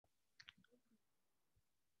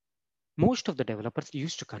Most of the developers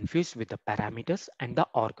used to confuse with the parameters and the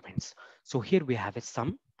arguments. So here we have a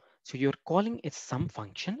sum. So you're calling a sum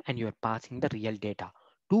function and you're passing the real data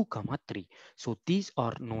 2 comma 3. So these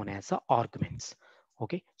are known as the arguments.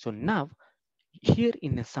 Okay, so now here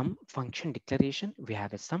in a sum function declaration, we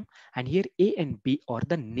have a sum, and here a and b are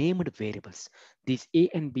the named variables. These a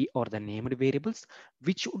and b are the named variables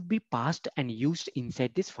which would be passed and used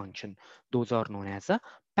inside this function. Those are known as the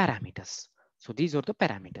parameters. So these are the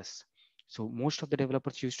parameters. So most of the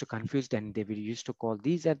developers used to confuse them. They will used to call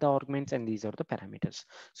these are the arguments and these are the parameters.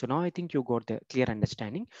 So now I think you got the clear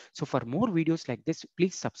understanding. So for more videos like this,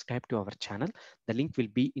 please subscribe to our channel. The link will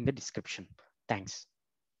be in the description. Thanks.